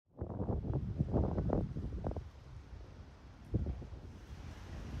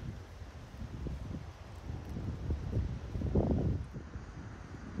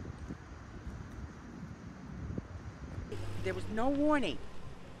There was no warning.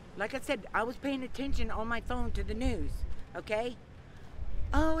 Like I said, I was paying attention on my phone to the news, okay?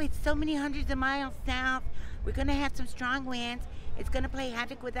 Oh, it's so many hundreds of miles south. We're gonna have some strong winds. It's gonna play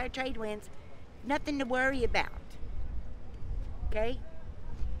havoc with our trade winds. Nothing to worry about, okay?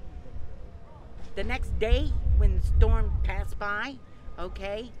 The next day, when the storm passed by,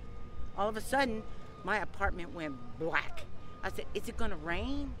 okay, all of a sudden, my apartment went black. I said, is it gonna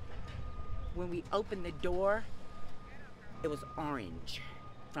rain? When we opened the door, it was orange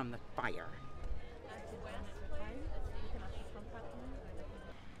from the fire.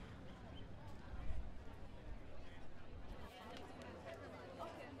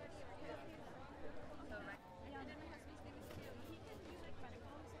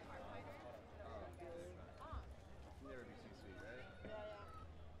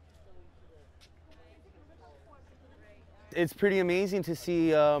 It's pretty amazing to see,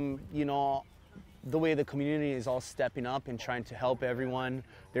 you know, the way the community is all stepping up and trying to help everyone.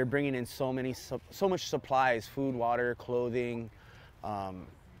 They're bringing in so much supplies, food, water, clothing,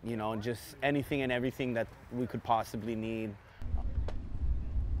 you know, just anything and everything that we could possibly need.